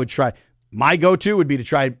 But I would try. My go-to would be to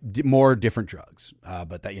try more different drugs.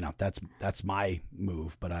 But that, you know, that's my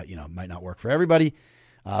move. But you know, it might not work for everybody.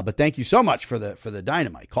 But thank you so much for the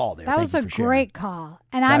dynamite call there. That was a great call,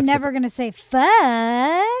 and I'm never going to say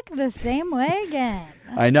fuck the same way again.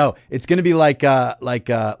 I know it's going to be like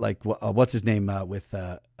what's his name with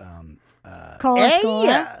Cola Scola.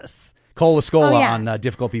 Yes, Cola Scola on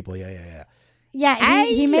Difficult People. Yeah. Yeah,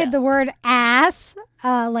 he made the word ass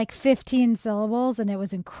like 15 syllables, and it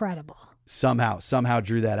was incredible. Somehow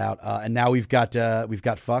drew that out, and now we've got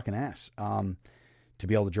fuck and ass to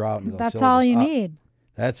be able to draw out into those That's syllables. all you need.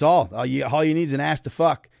 That's all. All you need is an ass to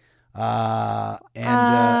fuck. That's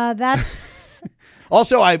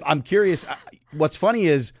also. I'm curious. What's funny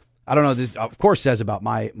is I don't know. This of course says about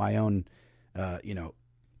my own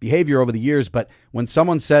behavior over the years. But when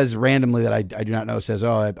someone says randomly that I do not know, says,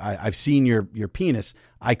 "Oh, I've seen your penis,"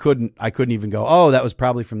 I couldn't even go, "Oh, that was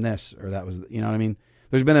probably from this," or that was, you know what I mean?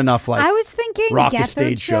 There's been enough like I was thinking raucous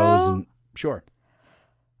stage shows and sure.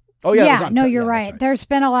 Oh yeah, yeah. No, you're right. There's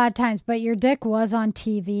been a lot of times, but your dick was on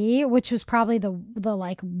TV, which was probably the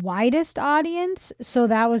like widest audience. So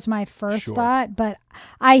that was my first thought. But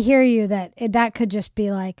I hear you that could just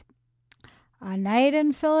be like a night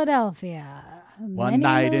in Philadelphia. One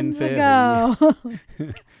night in Philly.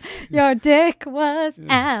 Your dick was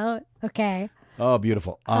out. Okay. Oh,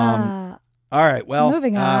 beautiful. All right. Well,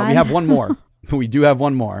 moving on. We have one more. We do have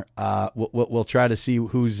one more. We'll try to see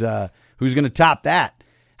who's going to top that.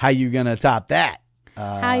 How you going to top that?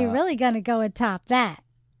 How you really going to go and top that?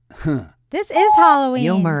 This is Halloween.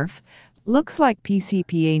 Yo, Murph. Looks like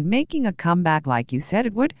PCP ain't making a comeback like you said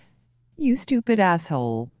it would. You stupid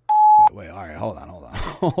asshole. Wait. All right. Hold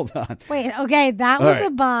on. Wait. Okay. That was a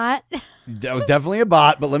bot. That was definitely a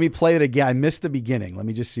bot, but let me play it again. I missed the beginning. Let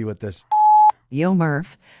me just see what this. Yo,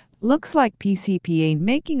 Murph. Looks like PCP ain't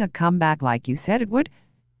making a comeback like you said it would.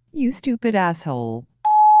 You stupid asshole.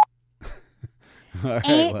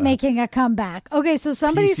 Ain't making a comeback. Okay, so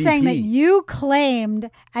somebody's saying that you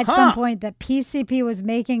claimed at some point that PCP was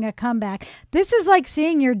making a comeback. This is like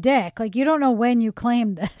seeing your dick. Like you don't know when you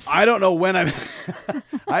claimed this. I don't know when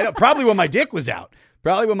probably when my dick was out.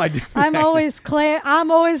 Probably when my dick was I'm always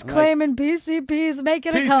claiming PCP's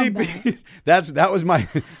making a comeback. That was my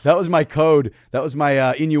code. That was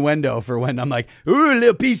my innuendo for when I'm like, ooh,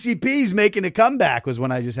 little PCP's making a comeback, was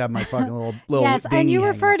when I just have my fucking little yes, and you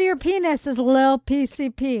refer to your penis as Lil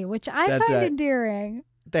PCP, which I find endearing.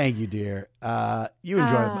 Thank you, dear. You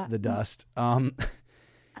enjoy the dust.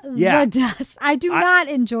 The dust. I do not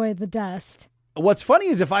enjoy the dust. What's funny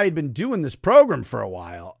is if I had been doing this program for a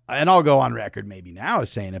while, and I'll go on record maybe now as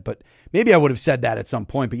saying it, but maybe I would have said that at some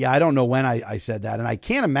point. But yeah, I don't know when I said that. And I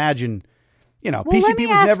can't imagine, PCP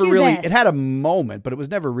was never really, it had a moment, but it was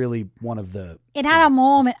never really one of the. It had a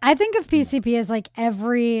moment. I think of PCP as like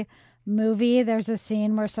every movie, there's a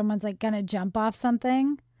scene where someone's like going to jump off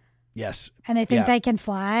something. Yes. And they think they can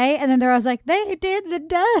fly. And then they're always like, they did the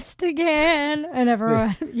dust again. And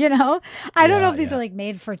everyone, I don't know if these are like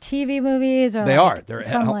made for TV movies or they are. They're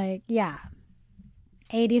some 80s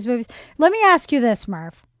movies. Let me ask you this,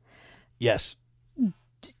 Murph. Yes.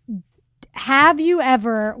 Have you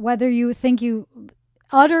ever, whether you think you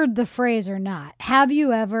uttered the phrase or not, have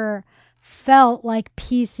you ever felt like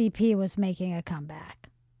PCP was making a comeback.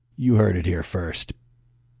 You heard it here first.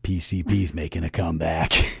 PCP's making a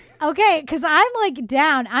comeback. Okay, because I'm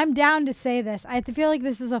down. I'm down to say this. I feel like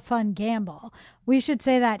this is a fun gamble. We should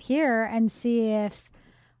say that here and see if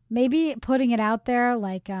maybe putting it out there,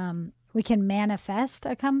 we can manifest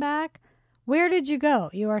a comeback. Where did you go?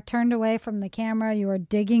 You are turned away from the camera. You are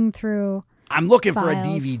digging through. I'm looking files. for a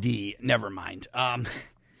DVD. Never mind. I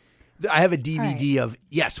have a DVD of,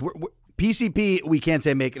 yes, we're PCP, we can't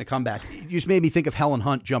say making a comeback. You just made me think of Helen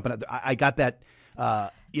Hunt jumping up. I got that,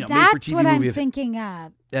 That's made-for-TV what movie. I'm thinking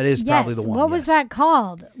of. That is probably the one. What was that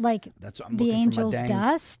called? That's what I'm The looking for. Angel's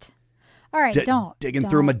Dust? All right, digging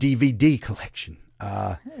through my DVD collection.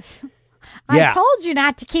 I Yeah. told you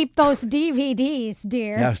not to keep those DVDs,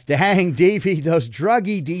 dear. Those dang those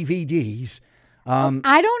druggy DVDs.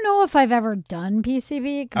 I don't know if I've ever done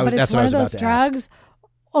PCP, but it's that's what I one was of about those to drugs.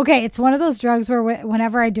 Okay, it's one of those drugs where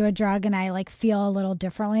whenever I do a drug and I feel a little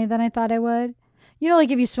differently than I thought I would. You know, if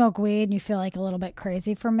you smoke weed and you feel a little bit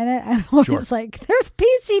crazy for a minute, I'm always there's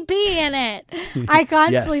PCP in it. I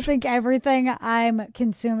constantly think everything I'm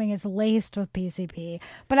consuming is laced with PCP,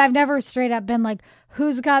 but I've never straight up been like,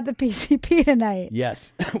 who's got the PCP tonight?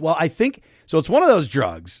 Yes. Well, I think, so it's one of those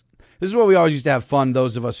drugs. This is what we always used to have fun,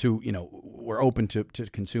 those of us who, were open to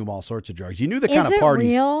consume all sorts of drugs. You knew the kind of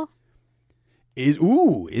parties. Is it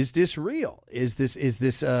real? Is this real? Is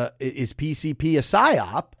PCP a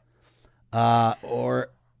psyop? Or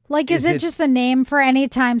is it just a name for any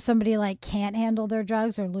time somebody can't handle their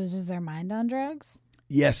drugs or loses their mind on drugs?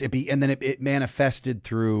 Yes, and then it manifested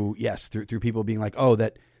through people being like, oh,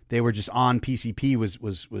 that they were just on PCP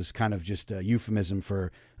was kind of just a euphemism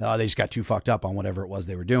for they just got too fucked up on whatever it was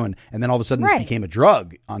they were doing, and then all of a sudden this became a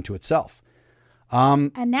drug unto itself.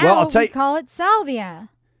 And now we call it salvia.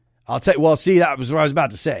 I'll tell you. Well, see, that was what I was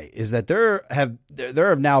about to say. Is that there have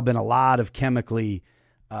now been a lot of a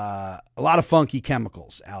lot of funky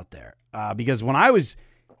chemicals out there. Because when I was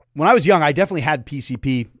young, I definitely had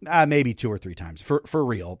PCP maybe 2 or 3 times for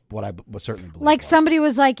real. What I was certainly believe. Somebody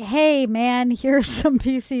was like, "Hey, man, here's some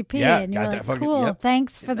PCP," and you're like, "Cool,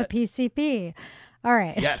 thanks for the PCP." All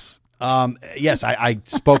right. Yes. Yes. I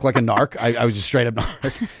spoke like a narc. I was just straight up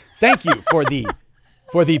narc. Thank you for the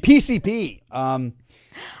PCP.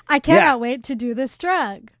 I cannot wait to do this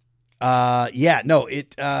drug. I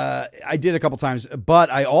did a couple times,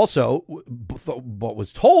 but I also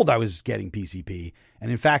was told I was getting PCP.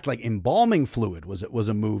 And in fact, embalming fluid was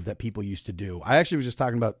a move that people used to do. I actually was just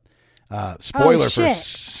talking about, spoiler for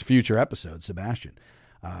future episode, Sebastian.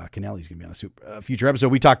 Kennelly's going to be on a future episode.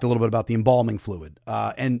 We talked a little bit about the embalming fluid.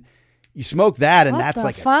 And you smoke that and that's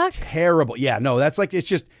a terrible. Yeah, no, that's it's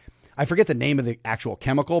just, I forget the name of the actual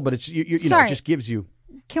chemical, but it's, it just gives you.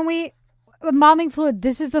 Can we... Embalming fluid,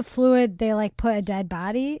 this is a fluid they put a dead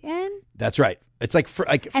body in? That's right. It's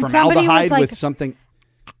formaldehyde with something.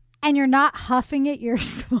 And you're not huffing it, you're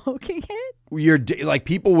smoking it? You're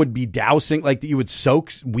people would be dousing, you would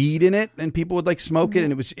soak weed in it and people would smoke it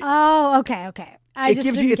and it was. Oh, okay. It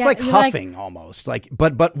gives you, it's like huffing almost,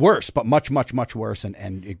 but worse, but much, much, much worse.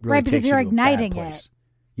 And it really takes you to a bad place.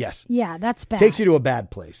 Yes. Yeah, that's bad. Takes you to a bad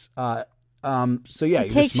place. So yeah. It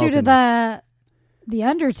takes you to the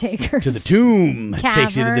Undertaker. To the tomb. It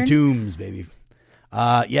takes you to the tombs, baby.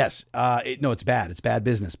 Yes. It's bad. It's bad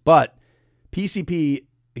business. But PCP,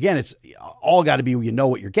 again, it's all got to be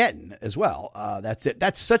what you're getting as well. That's it.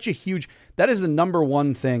 That's such a huge, that is the number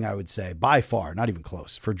one thing I would say by far, not even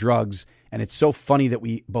close, for drugs. And it's so funny that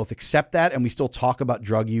we both accept that and we still talk about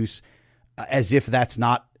drug use as if that's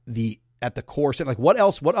not at the core. What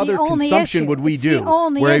else, what other consumption would we do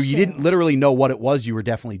where you didn't literally know what it was you were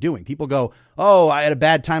definitely doing? People go, oh, I had a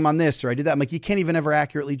bad time on this, or I did that. I'm like, you can't even ever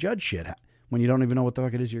accurately judge shit when you don't even know what the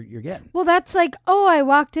fuck it is you're getting. Well, that's I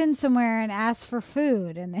walked in somewhere and asked for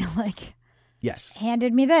food and they yes,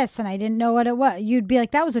 handed me this and I didn't know what it was. You'd be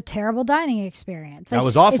like, that was a terrible dining experience. That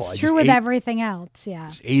was awful. It's true with everything else. Yeah.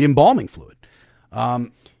 Just ate embalming fluid.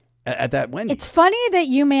 At that Wendy's. It's funny that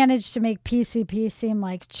you managed to make PCP seem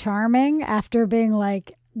charming after being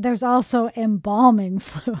there's also embalming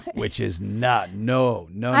fluid. Which is not, no.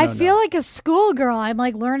 I feel like a schoolgirl. I'm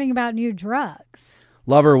learning about new drugs.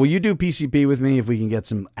 Lover, will you do PCP with me if we can get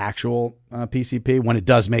some actual PCP when it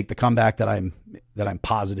does make the comeback that I'm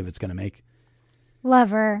positive it's going to make?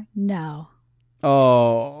 Lover, no.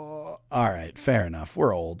 Oh, all right. Fair enough.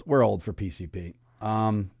 We're old for PCP.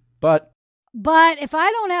 But if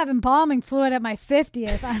I don't have embalming fluid at my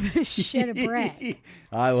 50th, I'm going to shit a brick.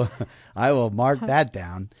 I will mark that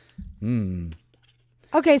down.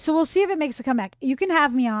 Okay, so we'll see if it makes a comeback. You can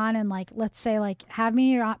have me on and like, let's say like have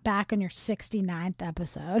me back on your 69th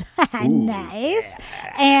episode. Nice.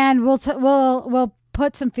 Yeah. And we'll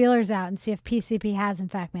put some feelers out and see if PCP has in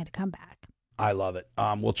fact made a comeback. I love it.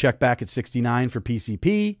 We'll check back at 69 for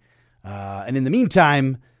PCP. And in the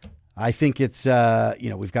meantime, I think it's,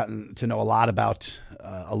 we've gotten to know a lot about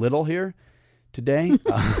a little here today.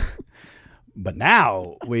 But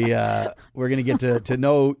now we're going to get to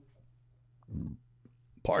know,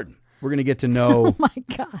 we're going to get to know oh my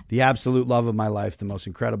God. The absolute love of my life, the most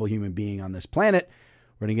incredible human being on this planet.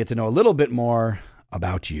 We're going to get to know a little bit more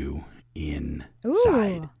about you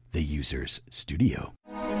inside the user's studio.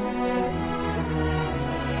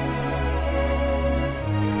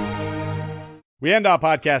 We end our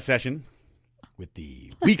podcast session with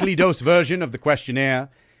the weekly dose version of the questionnaire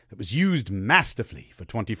that was used masterfully for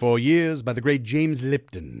 24 years by the great James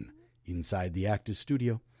Lipton inside the Actors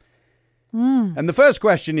Studio. And the first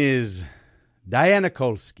question is, Diana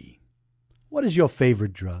Kolsky, what is your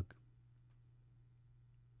favorite drug?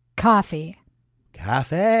 Coffee.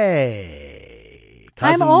 Cafe.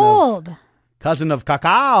 I'm old. Cousin of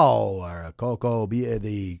cacao, or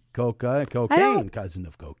cocaine, cousin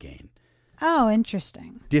of cocaine. Oh,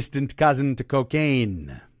 interesting. Distant cousin to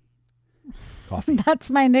cocaine. Coffee. That's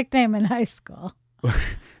my nickname in high school.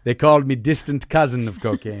 They called me distant cousin of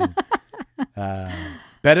cocaine.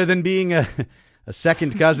 Better than being a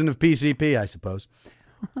second cousin of PCP, I suppose.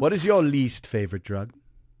 What is your least favorite drug?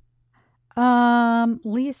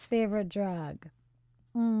 Least favorite drug.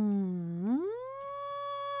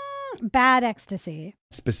 Bad ecstasy.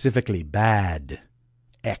 Specifically, bad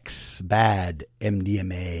MDMA,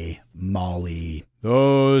 Molly.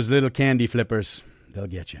 Those little candy flippers, they'll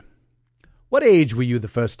get you. What age were you the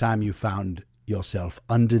first time you found yourself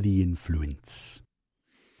under the influence?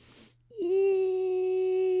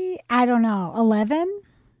 I don't know. 11?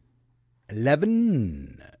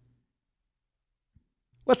 11.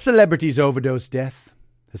 What celebrity's overdose death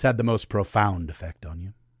has had the most profound effect on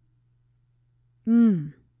you?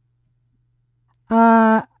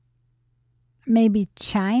 Maybe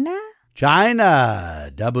China? China,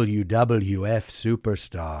 WWF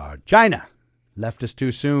superstar. China left us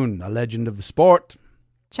too soon, a legend of the sport.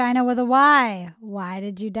 China with a Y. Why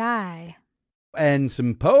did you die? And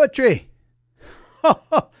some poetry.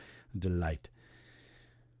 Delight.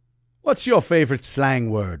 What's your favorite slang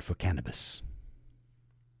word for cannabis?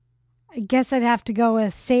 I guess I'd have to go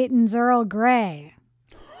with Satan's Earl Grey.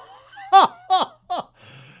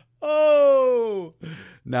 Oh,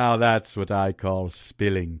 now that's what I call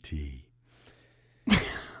spilling tea.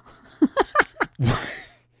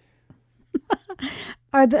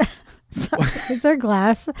 Is there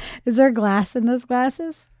glass? Is there glass in those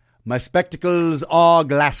glasses? My spectacles are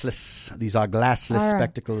glassless. These are glassless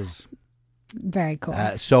spectacles. Very cool.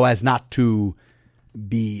 So as not to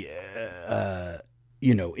be,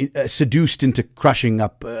 seduced into crushing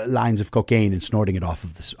up lines of cocaine and snorting it off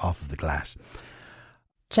of the glass.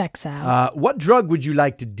 Checks out. What drug would you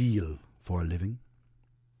like to deal for a living?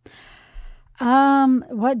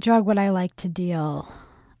 What drug would I like to deal?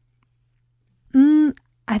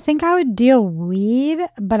 I think I would deal weed,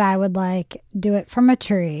 but I would do it from a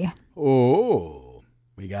tree. Oh,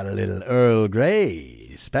 we got a little Earl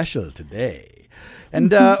Grey special today.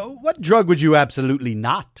 And what drug would you absolutely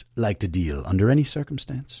not like to deal under any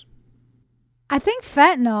circumstance? I think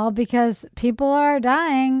fentanyl, because people are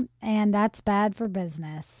dying and that's bad for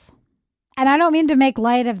business. And I don't mean to make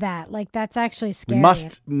light of that. That's actually scary. We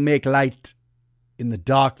must make light in the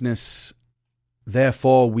darkness.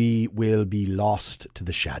 Therefore, we will be lost to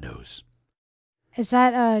the shadows. Is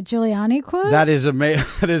that a Giuliani quote? That is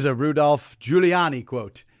a Rudolph Giuliani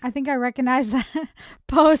quote. I think I recognize that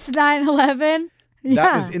post 9/11.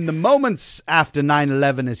 That was in the moments after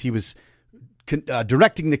 9/11 as he was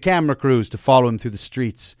directing the camera crews to follow him through the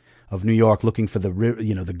streets of New York looking for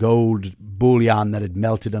the gold bullion that had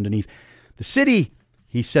melted underneath the city.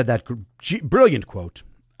 He said that brilliant quote.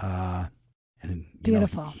 And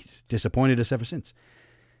beautiful. He's disappointed us ever since.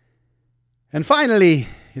 And finally,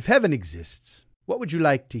 if heaven exists, what would you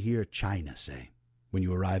like to hear China say when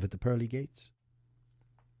you arrive at the pearly gates?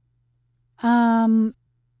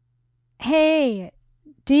 Hey,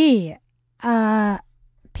 D,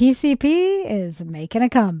 PCP is making a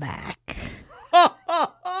comeback.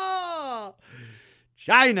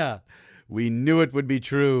 China, we knew it would be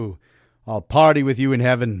true. I'll party with you in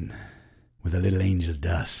heaven with a little angel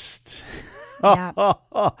dust. Yeah.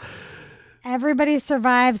 Everybody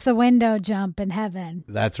survives the window jump in heaven.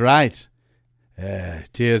 That's right.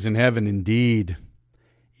 Tears in heaven, indeed.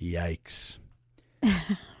 Yikes.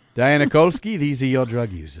 Diana Kolsky, these are your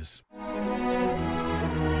drug users.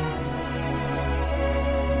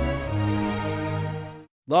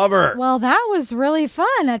 Love her. Well, that was really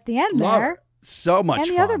fun at the end Love there. her. So much fun.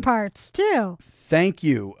 And the other parts, too. Thank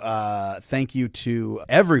you. Thank you to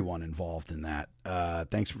everyone involved in that.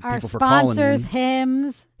 Thanks for Our people for calling in.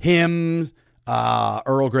 sponsors, Hims,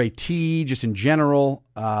 Earl Grey tea, just in general.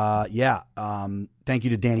 Thank you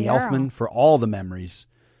to Danny Earl. Elfman for all the memories.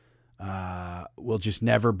 We'll just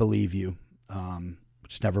never believe you.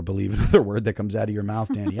 Just never believe another word that comes out of your mouth,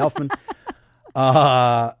 Danny Elfman.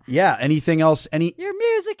 Anything else? Your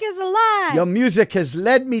music is alive. Your music has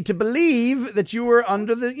led me to believe that you were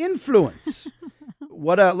under the influence.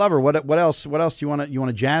 Lover, what else do you want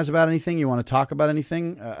to jazz about anything? You want to talk about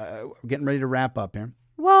anything? We're getting ready to wrap up here.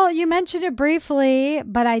 Well, you mentioned it briefly,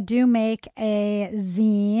 but I do make a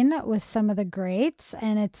zine with some of the greats,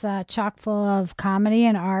 and it's chock full of comedy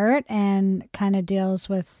and art and kind of deals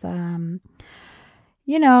with, the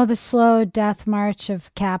slow death march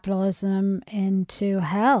of capitalism into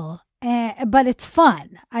hell. But it's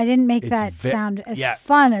fun. I didn't make that sound as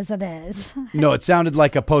fun as it is. No, it sounded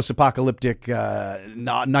like a post-apocalyptic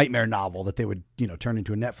nightmare novel that they would, turn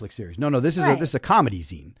into a Netflix series. No, this is a comedy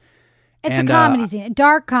zine. It's a comedy zine,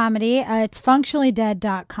 dark comedy. It's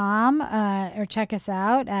functionallydead.com, or check us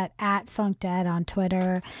out at @funkdead on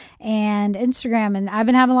Twitter and Instagram. And I've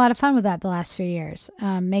been having a lot of fun with that the last few years.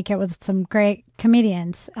 Make it with some great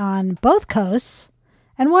comedians on both coasts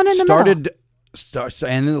and one in the middle.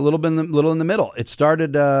 And a little in the middle. It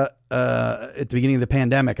started at the beginning of the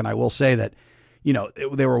pandemic, and I will say that,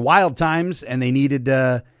 there were wild times, and they needed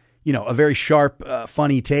a very sharp,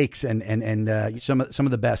 funny takes, and some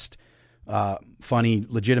of the best. Funny,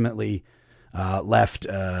 legitimately left,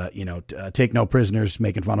 take no prisoners,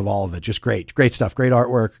 making fun of all of it. Just great stuff. Great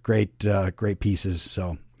artwork, great pieces.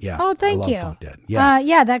 So yeah. Oh, thank you. Funk Dead.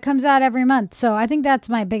 Yeah. That comes out every month. So I think that's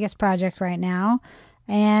my biggest project right now.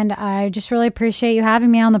 And I just really appreciate you having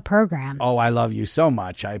me on the program. Oh, I love you so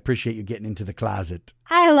much. I appreciate you getting into the closet.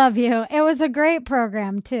 I love you. It was a great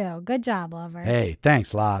program, too. Good job, Lover. Hey,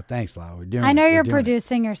 thanks, La. We're doing I know you're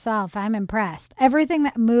producing yourself. I'm impressed. Everything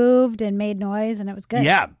that moved and made noise, and it was good.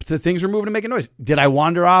 Yeah, the things were moving and making noise. Did I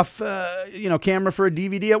wander off, camera for a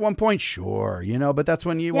DVD at one point? Sure, but that's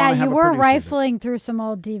when you want to have a producer. Yeah, you were rifling through some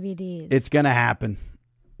old DVDs. It's going to happen.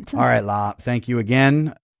 All right, La. Thank you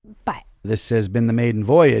again. Bye. This has been The Maiden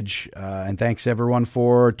Voyage, and thanks everyone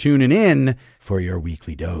for tuning in for your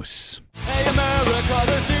weekly dose. Hey America,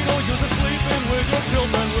 there's no use of sleeping with your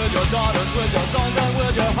children, with your daughters, with your sons, and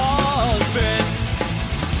with your husband.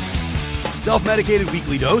 Self-Medicated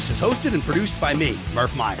Weekly Dose is hosted and produced by me,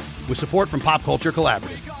 Murph Meyer, with support from Pop Culture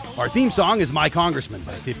Collaborative. Our theme song is My Congressman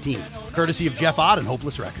by 15, courtesy of Jeff Ott and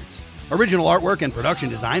Hopeless Records. Original artwork and production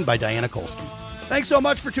design by Diana Kolsky. Thanks so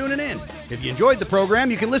much for tuning in. If you enjoyed the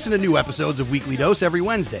program, you can listen to new episodes of Weekly Dose every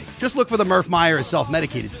Wednesday. Just look for the Murph Meyer is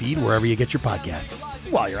Self-Medicated feed wherever you get your podcasts.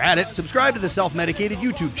 While you're at it, subscribe to the Self-Medicated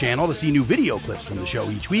YouTube channel to see new video clips from the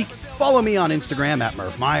show each week. Follow me on Instagram at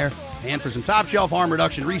Murph Meyer. And for some top-shelf harm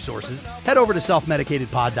reduction resources, head over to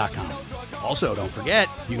selfmedicatedpod.com. Also, don't forget,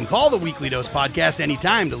 you can call the Weekly Dose podcast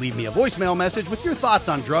anytime to leave me a voicemail message with your thoughts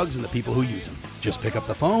on drugs and the people who use them. Just pick up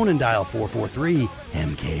the phone and dial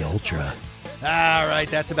 443-MK-ULTRA. All right,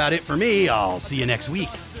 that's about it for me. I'll see you next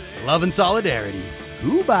week. Love and solidarity.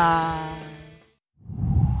 Goodbye.